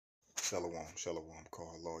Shalom, shalom,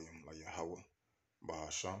 call Loyam, La Yahweh,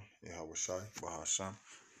 Bahasham, Yahweh Shai, Bahasham,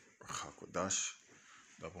 Rachakodash.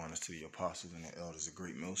 Double honors to the apostles and the elders of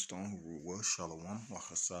Great Millstone who rule well. Shalom,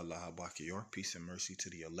 Wachasal Lahabakiyor, peace and mercy to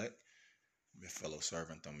the elect. My fellow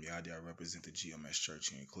servant, Yadi, I represent the GMS Church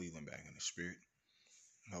here in Cleveland back in the spirit.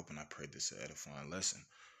 I'm hoping I prayed this an edifying lesson.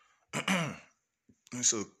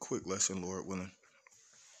 It's a quick lesson, Lord willing.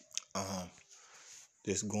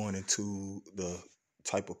 Just going into the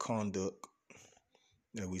type of conduct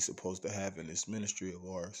that we supposed to have in this ministry of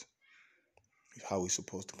ours, how we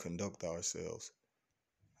supposed to conduct ourselves,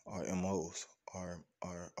 our MOs, our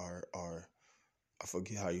I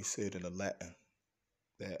forget how you say it in the Latin.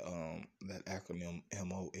 That acronym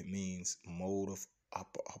MO, it means mode of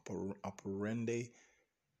operandi,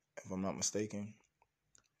 if I'm not mistaken.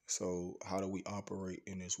 So how do we operate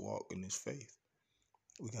in this walk, in this faith?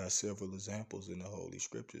 We got several examples in the Holy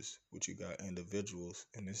Scriptures, which you got individuals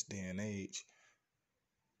in this day and age,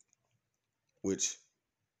 which,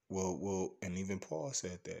 well, and even Paul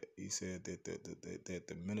said that. He said that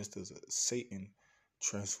the ministers of Satan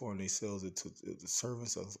transform themselves into the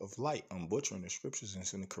servants of light. I'm butchering the scriptures, and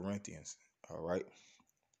it's in the Corinthians. All right.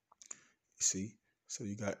 You see? So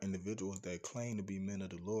you got individuals that claim to be men of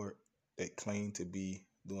the Lord, that claim to be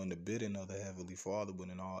doing the bidding of the Heavenly Father, but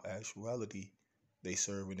in all actuality, they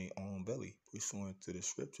serve in their own belly, pursuant to the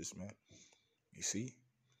scriptures, man. You see?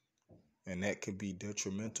 And that could be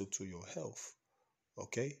detrimental to your health.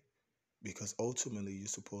 Okay? Because ultimately, you're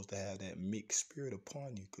supposed to have that meek spirit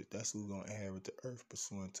upon you, because that's who's going to inherit the earth,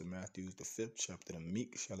 pursuant to Matthew, the 5th chapter. The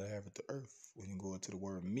meek shall inherit the earth. When you go into the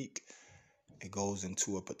word meek, it goes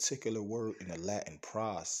into a particular word in the Latin,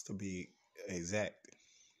 pros, to be exact.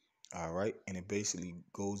 All right? And it basically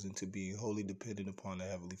goes into being wholly dependent upon the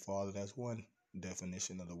Heavenly Father. That's one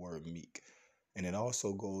definition of the word meek. And it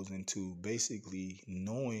also goes into basically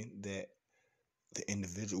knowing that the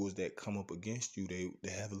individuals that come up against you, the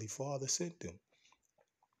Heavenly Father sent them.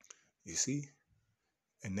 You see?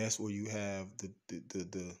 And that's where you have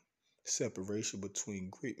the separation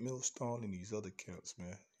between Great Millstone and these other camps,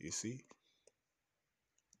 man. You see?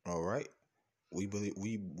 All right? We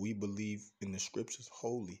believe in the scriptures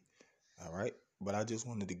wholly. All right? But I just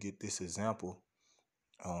wanted to get this example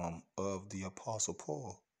of the Apostle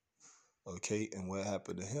Paul. Okay? And what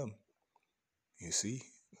happened to him. You see?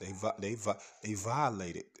 They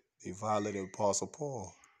violated. They violated Apostle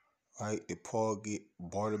Paul. Right? Did Paul get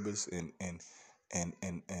Barnabas and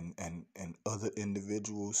other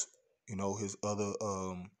individuals, you know, his other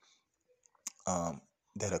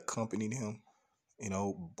that accompanied him, you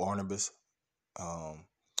know, Barnabas,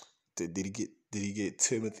 did he get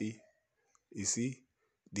Timothy? You see?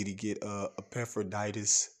 Did he get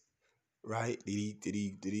Epaphroditus? Right? Did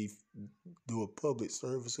he do a public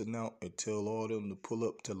service announcement and tell all them to pull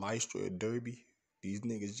up to Lystra and Derby? These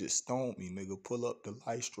niggas just stoned me, nigga. Pull up to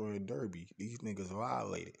Lystra and Derby. These niggas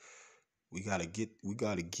violated. We gotta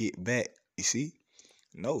get back. You see?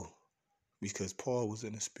 No. Because Paul was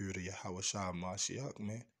in the spirit of Yahweh Shai Mashiach,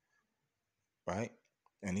 man. Right?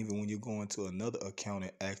 And even when you go into another account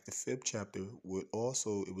in Acts the 5th chapter,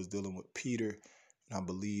 it was dealing with Peter and I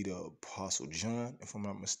believe the Apostle John, if I'm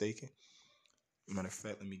not mistaken. Matter of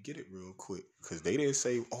fact, let me get it real quick. Because they didn't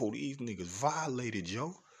say, oh, these niggas violated,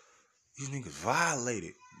 Joe. These niggas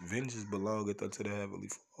violated. Vengeance belongeth unto the Heavenly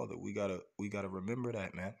Father. We gotta remember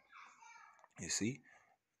that, man. You see?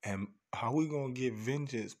 And how we gonna get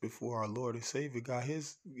vengeance before our Lord and Savior got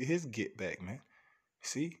his get back, man?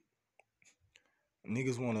 See?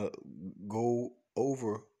 Niggas wanna go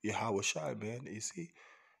over Yahweh Shai, man. You see?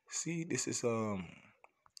 See, this is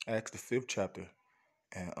Acts the 5th chapter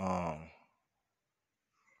and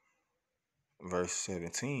verse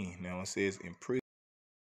 17. Now it says in prison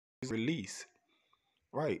release.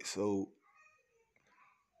 Right, so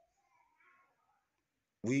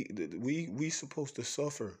we supposed to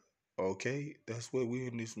suffer, okay? That's what we're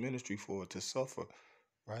in this ministry for, to suffer,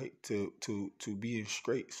 right? To be in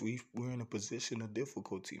straits. We're in a position of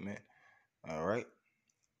difficulty, man. All right?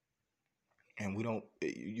 And we don't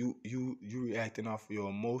you reacting off of your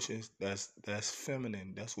emotions, that's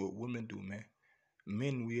feminine. That's what women do, man.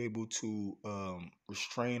 Men, we able to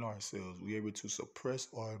restrain ourselves. We able to suppress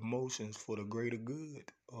our emotions for the greater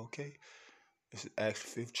good, okay? This is Acts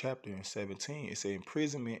 5th chapter and 17. It says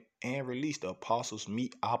imprisonment and release. The apostles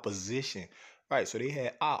meet opposition. Right, so they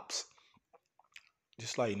had ops.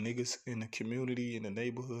 Just like niggas in the community, in the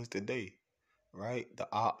neighborhoods today. Right? The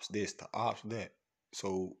ops this, the ops that.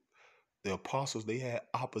 So the apostles, they had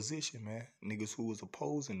opposition, man. Niggas who was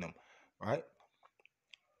opposing them. Right?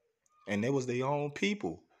 And they was their own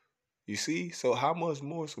people. You see? So how much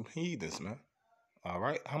more some heathens, man? All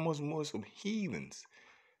right. How much more some heathens?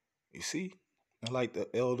 You see? And like the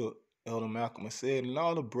elder Malcolm said, and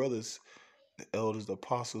all the brothers, the elders, the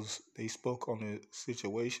apostles, they spoke on the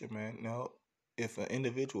situation, man. Now, if an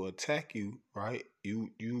individual attack you, right,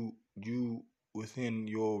 you within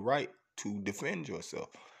your right to defend yourself.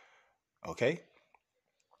 Okay?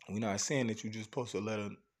 We're not saying that you just supposed to let a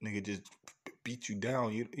nigga just beat you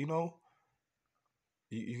down. You know,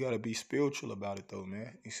 you gotta be spiritual about it though,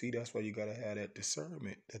 man. You see, that's why you gotta have that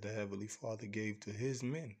discernment that the Heavenly Father gave to his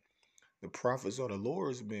men. The prophets are the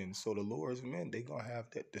Lord's men. So the Lord's men, they gonna have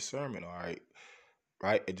that discernment, all right.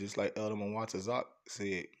 Right? And just like Elder Watazak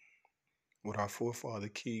said, with our forefather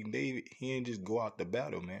King David, he didn't just go out to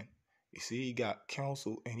battle, man. You see, he got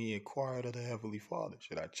counsel and he inquired of the Heavenly Father.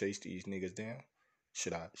 Should I chase these niggas down?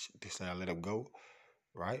 Should I let them go?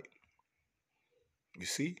 Right? You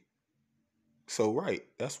see? So, right,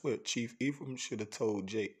 that's what Chief Ephraim should have told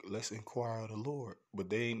Jake. Let's inquire of the Lord. But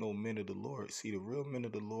they ain't no men of the Lord. See, the real men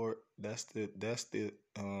of the Lord, that's the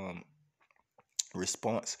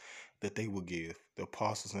response that they will give. The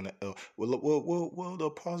apostles and the the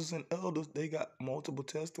apostles and elders, they got multiple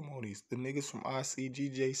testimonies. The niggas from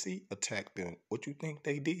ICGJC attacked them. What you think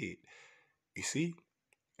they did? You see?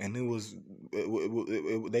 And they was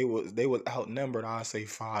outnumbered. I say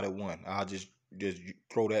 5-1. I'll just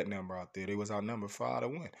throw that number out there. They was outnumbered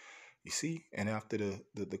 5-1. You see, and after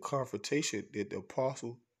the confrontation, that the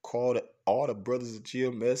apostle called all the brothers of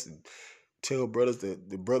GMS and tell brothers that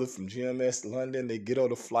the brothers from GMS London, they get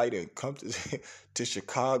on a flight and come to to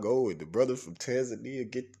Chicago, and the brothers from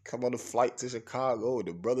Tanzania come on a flight to Chicago, and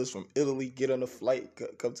the brothers from Italy get on a flight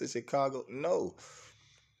come to Chicago. No,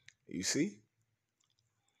 you see,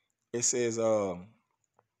 it says uh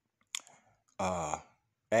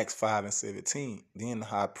Acts 5:17. Then the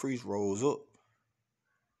high priest rose up,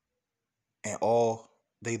 and all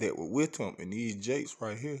they that were with him, and these jakes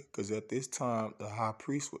right here, because at this time the high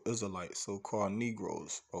priests were Israelites, so-called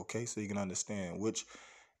Negroes. Okay, so you can understand which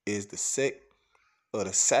is the sect of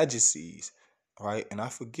the Sadducees, right? And I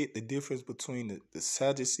forget the difference between the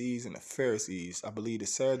Sadducees and the Pharisees. I believe the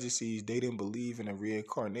Sadducees, they didn't believe in the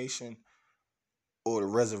reincarnation or the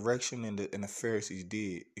resurrection, and the Pharisees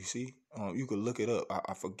did. You see, you could look it up.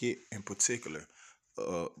 I forget in particular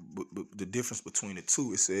the difference between the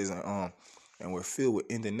two. It says, and we're filled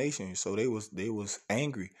with indignation. So they was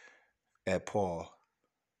angry at Paul.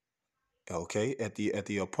 Okay, at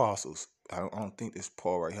the apostles. I don't think this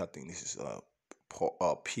Paul right here. I think this is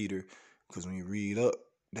Paul, Peter, because when you read up,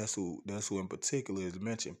 that's who in particular is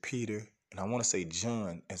mentioned, Peter, and I want to say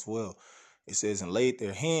John as well. It says, and laid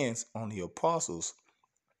their hands on the apostles,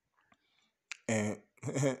 and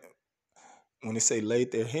when they say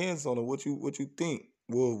laid their hands on them, what you think?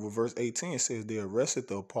 Well, verse 18 says they arrested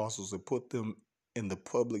the apostles and put them in the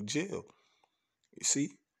public jail. You see,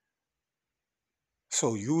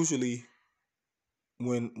 so usually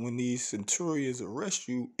when these centurions arrest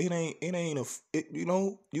you, you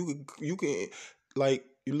can like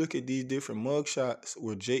you look at these different mug shots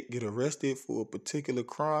where Jake get arrested for a particular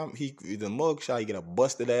crime. The mug shot, he get a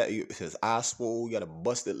busted his eye swole, he got a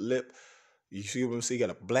busted lip. You see what I'm saying? He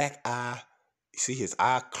got a black eye. You see his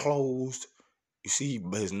eye closed. You see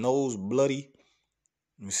his nose bloody.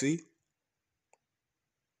 You see,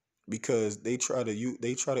 because they try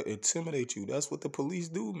to intimidate you. That's what the police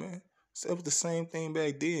do, man. So it was the same thing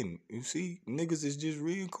back then. You see, niggas is just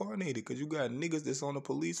reincarnated because you got niggas that's on the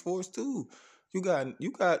police force too. You got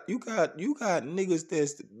niggas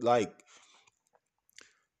that's like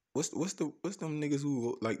what's them niggas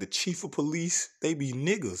who like the chief of police? They be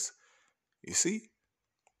niggas. You see,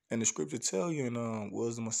 and the scripture tell you in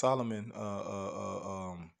Wisdom of Solomon,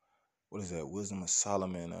 what is that? Wisdom of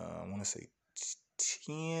Solomon. I want to say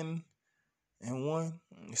 10:1.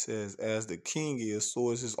 It says, as the king is,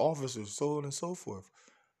 so is his officers, so on and so forth.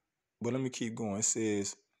 But let me keep going. It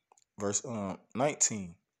says, verse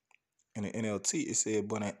 19 in the NLT, it said,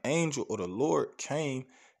 but an angel of the Lord came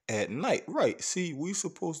at night. Right. See, we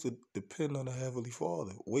supposed to depend on the Heavenly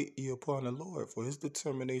Father. Wait ye upon the Lord, for his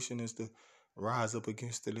determination is to rise up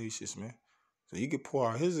against the nations, man. So he could pour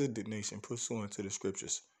out his indignation pursuant to the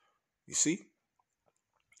scriptures. You see?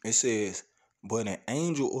 It says, but an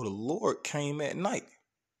angel of the Lord came at night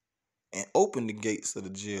and opened the gates of the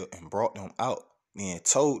jail and brought them out and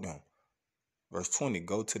told them, verse 20,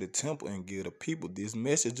 go to the temple and give the people this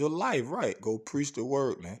message of life. Right. Go preach the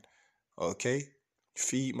word, man. Okay.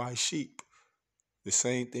 Feed my sheep. The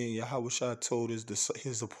same thing Yahweh told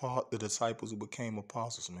the disciples who became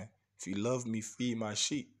apostles, man. If you love me, feed my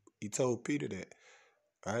sheep. He told Peter that.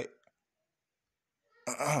 Right.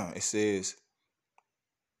 It says,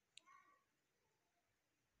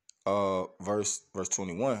 verse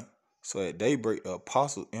 21. So at daybreak the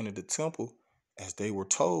apostles entered the temple as they were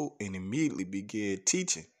told, and immediately began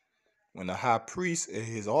teaching. When the high priest and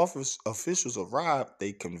his office officials arrived,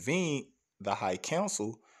 they convened the high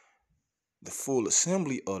council, the full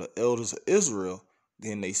assembly of the elders of Israel.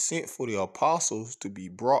 Then they sent for the apostles to be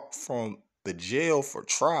brought from the jail for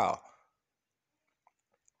trial.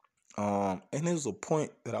 And there's a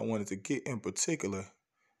point that I wanted to get in particular.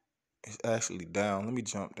 It's actually down. Let me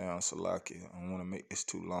jump down, Salaki. I don't want to make this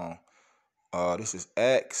too long. This is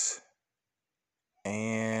Acts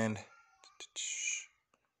and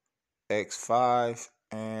X5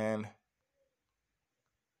 and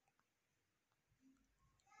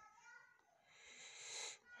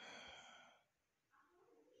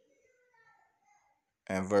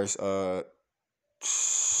verse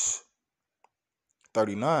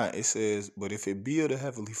 39. It says, "But if it be of the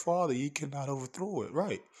heavenly Father, ye cannot overthrow it."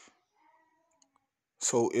 Right.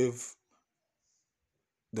 So if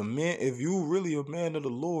you really a man of the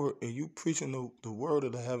Lord and you preaching the word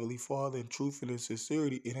of the heavenly Father in truth and in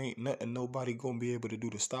sincerity, it ain't nothing nobody gonna be able to do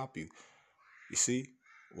to stop you. You see,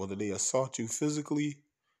 whether they assault you physically,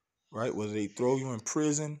 right? Whether they throw you in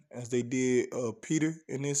prison, as they did Peter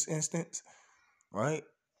in this instance, right?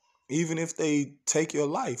 Even if they take your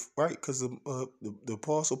life, right? Because the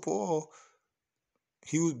Apostle Paul,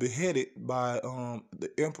 he was beheaded by the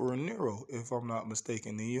Emperor Nero, if I'm not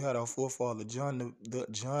mistaken. Then you had our forefather John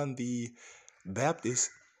the Baptist.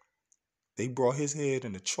 They brought his head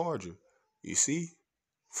in a charger. You see,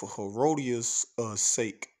 for Herodias'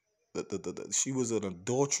 sake, she was an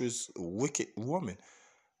adulterous, wicked woman.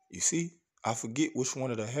 You see, I forget which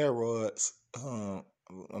one of the Herods. I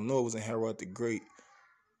know it wasn't Herod the Great.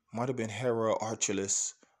 Might have been Herod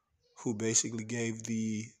Archelaus, who basically gave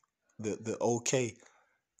the okay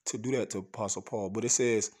to do that to Apostle Paul. But it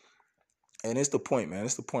says, and it's the point, man.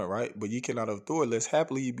 It's the point, right? But ye cannot overthrow it, lest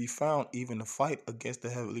happily ye be found even to fight against the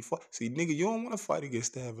heavenly Father. See, nigga, you don't want to fight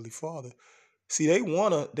against the heavenly Father. See, they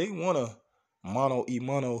wanna mano y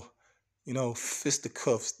mano,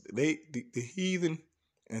 fisticuffs. The heathen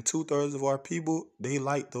and 2/3 of our people, they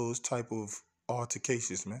like those type of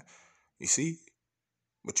altercations, man. You see,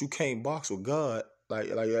 but you can't box with God, like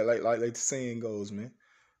the saying goes, man.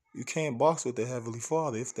 You can't box with the heavenly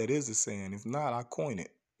Father, if that is a saying. If not, I coin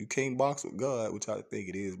it. You can't box with God, which I think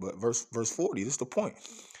it is. But verse 40, this is the point.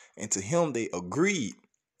 And to him they agreed.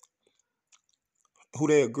 Who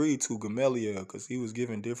they agreed to? Gamaliel, because he was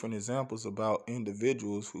giving different examples about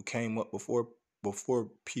individuals who came up before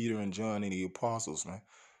Peter and John and the apostles, man.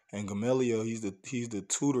 And Gamaliel, he's the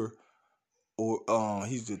tutor, or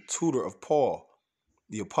he's the tutor of Paul,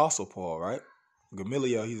 the apostle Paul, right?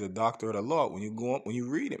 Gamaliel, he's a doctor of the law. When you go up, when you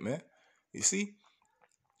read it, man, you see,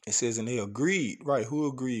 it says, and they agreed, right? Who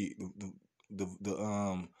agreed?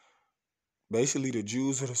 The basically the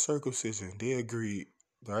Jews of the circumcision, they agreed,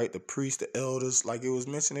 right? The priests, the elders, like it was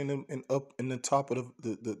mentioned up in the top of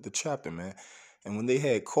the chapter, man. And when they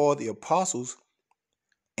had called the apostles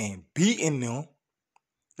and beaten them,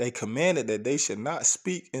 they commanded that they should not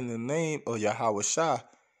speak in the name of Yahweh Shah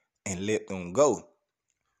and let them go.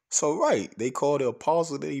 So, right, they called the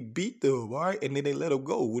apostles, they beat them, right? And then they let them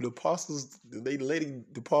go. When the apostles, they letting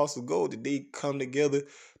the apostles go, did they come together?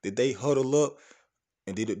 Did they huddle up?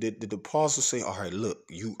 And did the apostles say, all right, look,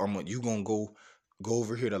 you gonna go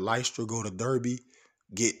over here to Lystra, go to Derby,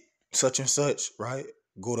 get such and such, right?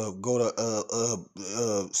 Go to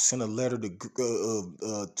send a letter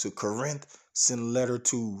to Corinth, send a letter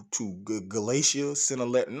to Galatia, send a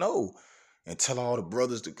letter, no, and tell all the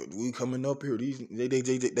brothers that we coming up here. These they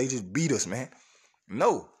just beat us, man.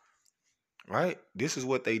 No, right? This is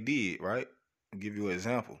what they did, right? I'll give you an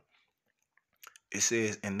example. It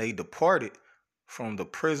says, and they departed from the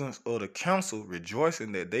presence of the council,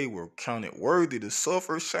 rejoicing that they were counted worthy to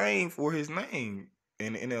suffer shame for his name.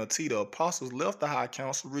 In the NLT, the apostles left the high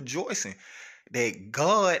council rejoicing that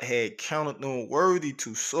God had counted them worthy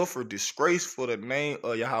to suffer disgrace for the name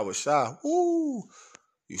of Yahweh Shah. Woo!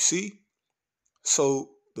 You see? So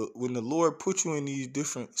when the Lord put you in these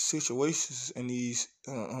different situations, in these,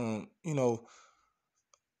 in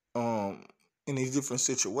these different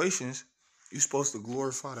situations, you're supposed to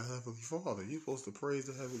glorify the Heavenly Father. You're supposed to praise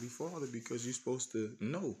the Heavenly Father because you're supposed to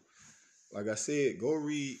know. Like I said, go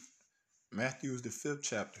read Matthew's the 5th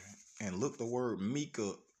chapter and look the word meek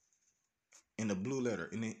up in the blue letter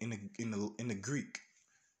in the Greek,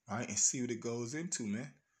 right, and see what it goes into,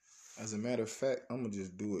 man. As a matter of fact, I'm gonna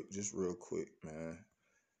just do it just real quick, man.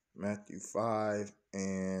 Matthew 5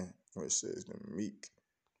 and where it says the meek.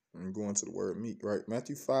 I'm going to the word meek, right?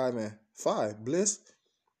 Matthew 5 and 5. Blessed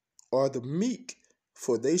are the meek,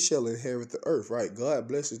 for they shall inherit the earth. Right? God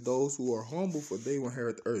blesses those who are humble, for they will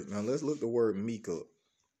inherit the earth. Now let's look the word meek up.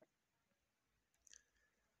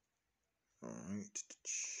 All right.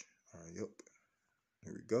 All right. Yep.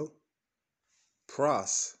 Here we go.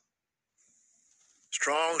 Pros.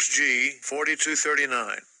 Strong's G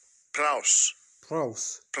 4239. Praus.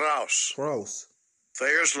 Pros. Praus. Pros.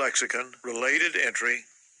 Thayer's Lexicon. Related entry.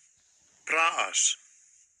 Praus.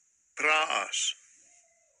 Praus.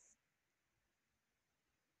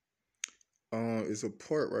 It's a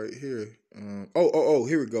part right here.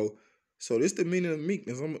 Here we go. So this the meaning of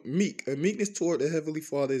meekness. I'm meek. A meekness toward the Heavenly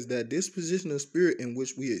Father is that disposition of spirit in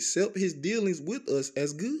which we accept His dealings with us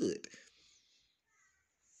as good.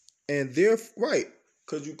 And right,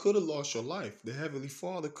 because you could have lost your life. The Heavenly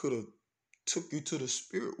Father could have took you to the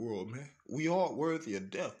spirit world, man. We are worthy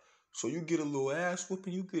of death. So you get a little ass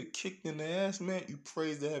whooping, you get kicked in the ass, man. You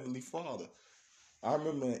praise the Heavenly Father. I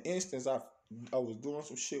remember an instance I was doing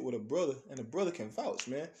some shit with a brother, and the brother can vouch,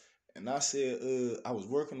 man. And I said, I was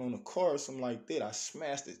working on a car or something like that. I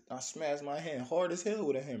smashed it. I smashed my hand hard as hell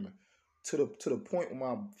with a hammer, to the point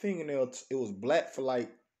where my fingernail it was black for like,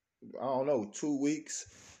 I don't know, 2 weeks.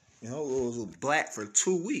 You know, it was black for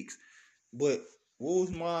 2 weeks. But what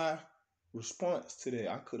was my response to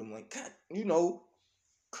that? I could have like, God,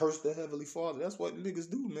 curse the Heavenly Father. That's what niggas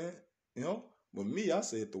do, man. You know. But me, I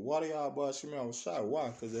said the water y'all bought Shimmy, I was shy. Why?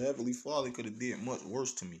 Because the Heavenly Father could have did much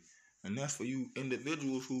worse to me. And that's for you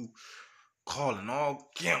individuals who calling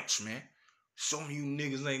all gimps, man. Some of you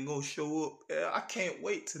niggas ain't gonna show up. I can't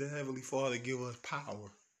wait till the Heavenly Father give us power.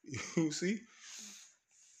 You see?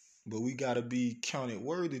 But we gotta be counted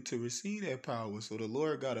worthy to receive that power. So the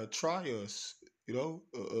Lord gotta try us.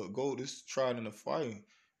 Gold is tried in the fire,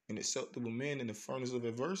 an acceptable man in the furnace of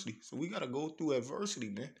adversity. So we gotta go through adversity,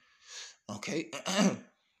 man. Okay.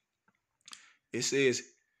 It says,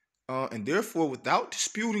 and therefore, without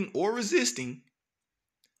disputing or resisting,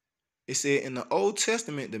 it said in the Old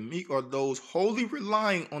Testament, the meek are those wholly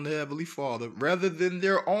relying on the Heavenly Father rather than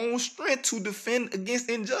their own strength to defend against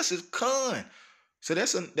injustice. So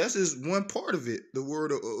that's just one part of it. The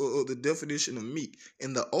word of the definition of meek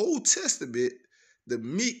in the Old Testament, the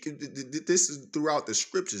meek. This is throughout the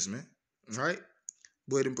scriptures, man. Right?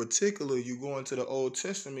 But in particular, you go into the Old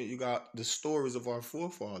Testament, you got the stories of our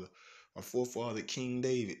forefather King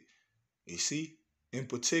David. You see? In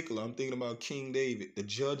particular, I'm thinking about King David, the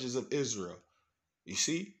judges of Israel. You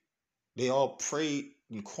see? They all prayed,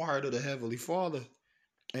 inquired of the Heavenly Father.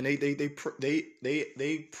 And they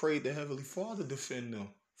prayed the Heavenly Father defend them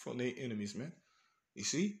from their enemies, man. You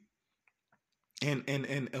see?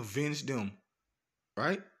 And avenge them.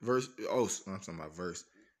 Right? I'm talking about verse.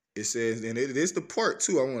 It says, and it is the part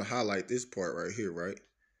too. I want to highlight this part right here, right?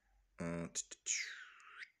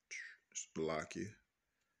 Just block you.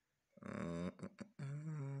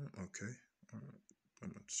 Okay. I'm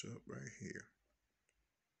gonna jump right here.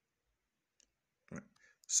 Right.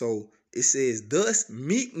 So it says, thus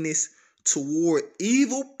meekness toward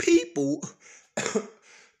evil people,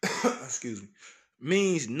 excuse me,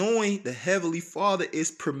 means knowing the Heavenly Father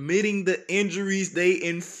is permitting the injuries they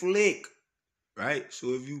inflict. Right?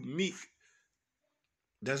 So if you meek,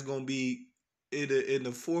 that's gonna be in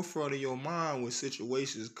the forefront of your mind when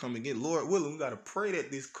situations come again. Lord willing, we gotta pray that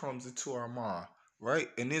this comes into our mind, right?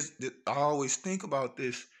 And this I always think about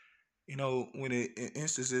this, when in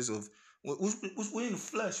instances of we're in the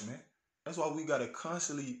flesh, man. That's why we gotta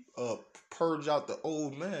constantly purge out the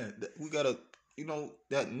old man. We gotta,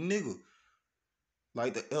 that nigga,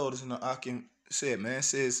 like the elders in the Akim said, man,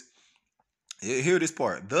 says. Hear this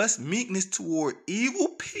part. Thus, meekness toward evil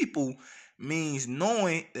people means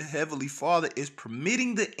knowing the Heavenly Father is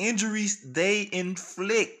permitting the injuries they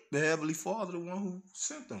inflict. The Heavenly Father, the one who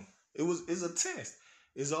sent them. It's a test.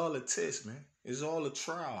 It's all a test, man. It's all a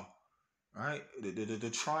trial, right?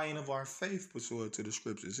 The trying of our faith pursuant to the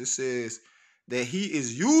scriptures. It says that He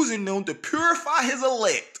is using them to purify His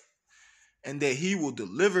elect, and that He will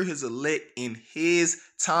deliver His elect in His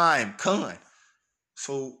time.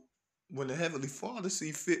 So when the Heavenly Father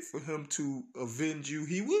see fit for Him to avenge you,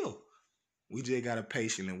 He will. We just gotta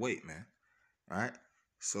patiently wait, man. All right.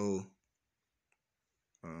 So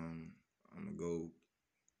I'm gonna go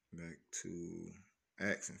back to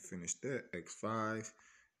Acts and finish that. Acts 5.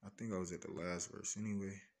 I think I was at the last verse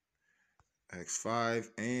anyway. Acts 5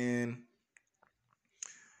 and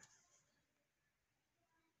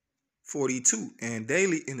 42. And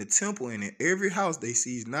daily in the temple and in every house they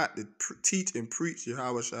cease not to teach and preach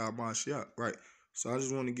Yahweh Shah Mashiach. Right. So I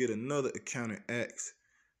just want to get another account in Acts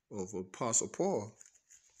of Apostle Paul,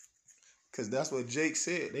 because that's what Jake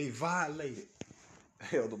said. They violated.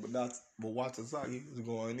 Elder Bawatazaki was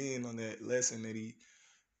going in on that lesson that he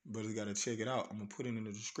Brothers gotta check it out. I'm gonna put it in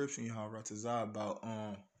the description, y'all. Ratazah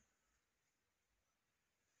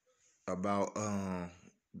about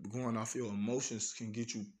going off your emotions can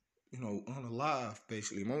get you, unalive.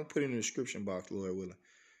 Basically, I'm gonna put it in the description box, Lord willing.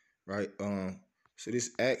 Right. So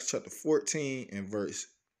this Acts chapter 14 and verse.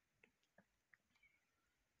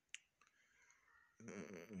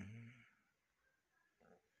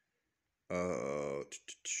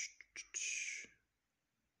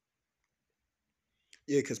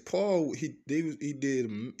 Yeah, because Paul he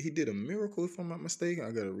did a miracle, if I'm not mistaken.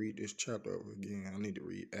 I gotta read this chapter over again. I need to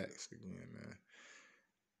read Acts again,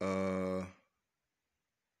 man.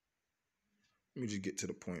 Let me just get to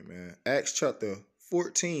the point, man. Acts chapter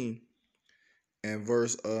 14 and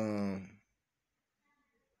verse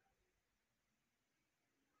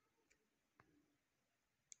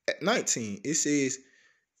at 19. It says,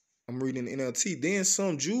 I'm reading the NLT. Then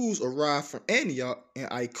some Jews arrived from Antioch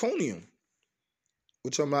and Iconium,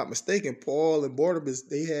 which I'm not mistaken, Paul and Barnabas,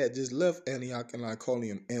 they had just left Antioch and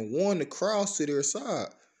Iconium and won the crowds to their side.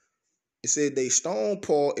 It said they stoned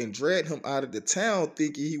Paul and dragged him out of the town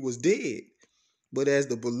thinking he was dead. But as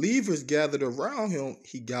the believers gathered around him,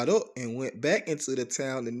 he got up and went back into the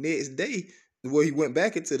town the next day. Well, he went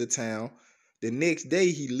back into the town. The next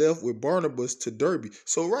day, he left with Barnabas to Derbe.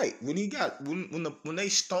 So, right, when they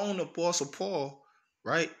stoned the Apostle Paul,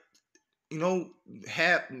 right,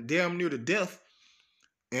 had damn near to death,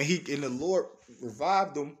 and the Lord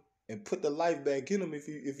revived him and put the life back in him. If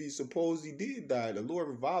he supposed he did die, the Lord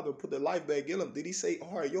revived him, put the life back in him. Did he say,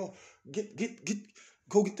 "All right, y'all,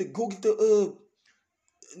 go get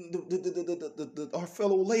our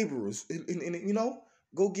fellow laborers, and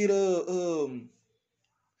go get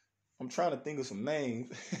I'm trying to think of some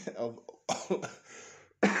names of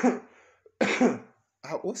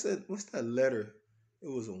what's that letter? It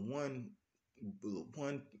was a one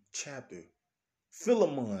chapter.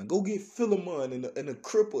 Philemon, go get Philemon and the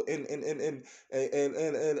cripple and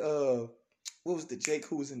what was the Jake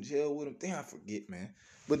who was in jail with him? Damn, I forget, man.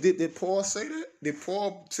 But did Paul say that? Did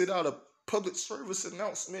Paul send out a public service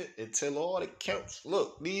announcement and tell all the camps,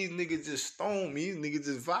 look, these niggas just stoned me, these niggas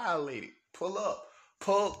just violated. Pull up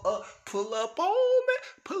on me,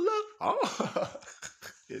 pull up. Oh.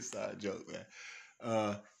 It's not a joke, man.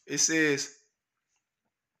 It says.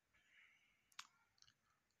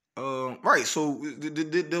 Right. So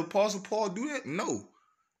did the Apostle Paul do that? No.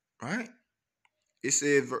 Right. It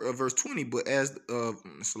said verse 20, but as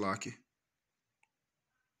Salaki,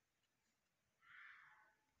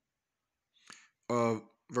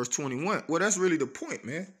 verse 21. Well, that's really the point,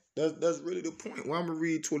 man. That's really the point. Well, I'm gonna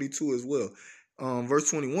read 22 as well.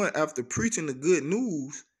 Verse 21. After preaching the good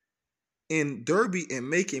news in Derbe and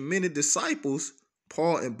making many disciples,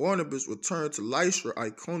 Paul and Barnabas returned to Lystra,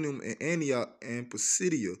 Iconium, and Antioch and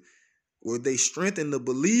Pisidia, where they strengthened the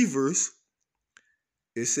believers.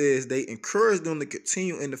 It says they encouraged them to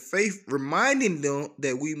continue in the faith, reminding them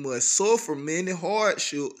that we must suffer many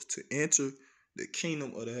hardships to enter the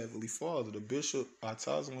kingdom of the Heavenly Father. The bishop, I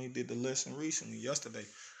told him when he did the lesson recently, yesterday,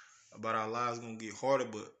 about our lives gonna get harder,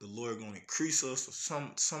 but the Lord gonna increase us, or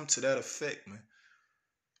some to that effect, man.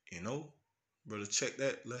 Brother, check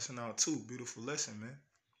that lesson out too. Beautiful lesson, man.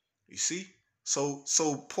 You see? So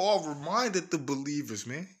Paul reminded the believers,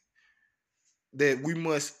 man, that we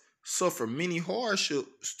must suffer many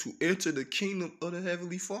hardships to enter the kingdom of the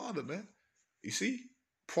Heavenly Father, man. You see?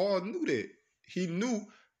 Paul knew that. He knew,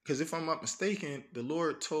 because if I'm not mistaken, the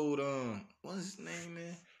Lord told, what's his name,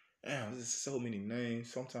 man? Damn, there's so many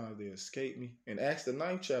names. Sometimes they escape me. In Acts the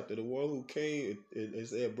 9th chapter, the one who came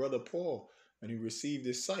is their brother Paul, and he received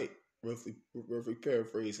his sight. Roughly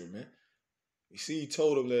paraphrasing, man. You see, he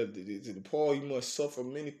told him that Paul, you must suffer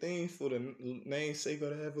many things for the name's sake of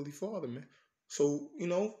the Heavenly Father, man. So,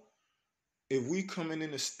 if we coming in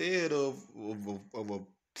the stead of a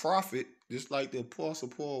prophet, just like the Apostle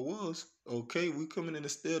Paul was, okay, we coming in the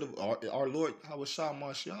stead of our Lord Hawashah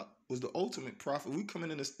Mashiach was the ultimate prophet. We coming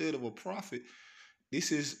in the stead of a prophet.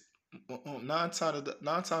 This is nine times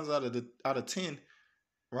out of 10,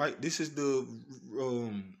 right? This is the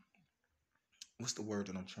what's the word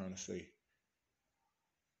that I'm trying to say?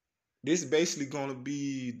 This is basically going to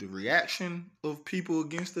be the reaction of people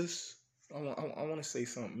against us. I want to say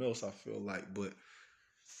something else, I feel like, but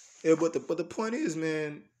yeah, but the point is,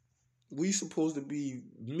 man, we supposed to be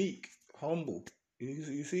meek, humble.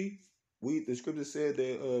 You see, the scripture said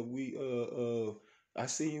that I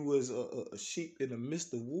see you as a sheep in the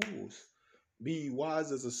midst of wolves. Be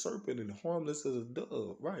wise as a serpent and harmless as a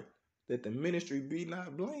dove. Right? That the ministry be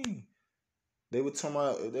not blamed. They were talking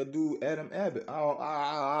about that dude Adam Abbott.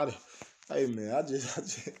 Hey man, I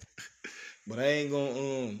just but I ain't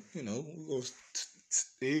gonna we gonna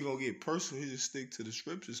he ain't gonna get personal. He just stick to the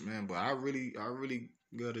scriptures, man. But I really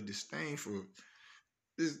got a disdain for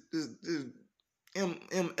this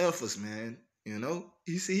MFers, man. You know,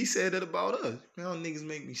 he said that about us. Man, y'all niggas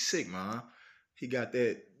make me sick, man. He got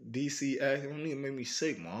that DC accent. Nigga make me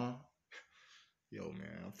sick, man. Yo,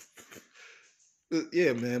 man.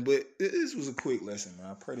 Yeah, man. But this was a quick lesson,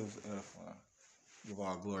 man. I pray this was edifying. Give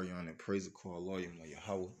all glory on and praise the call, lawyer,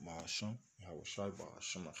 Yahweh, Mahasham, Yahweh Shai,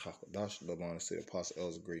 Bahasham, Hakadash, the Lord say Apostle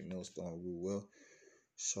El's great millstone, rule well.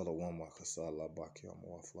 Shalom, Makasala, Bakia,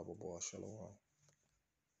 Moaf, Lababa, Shalom.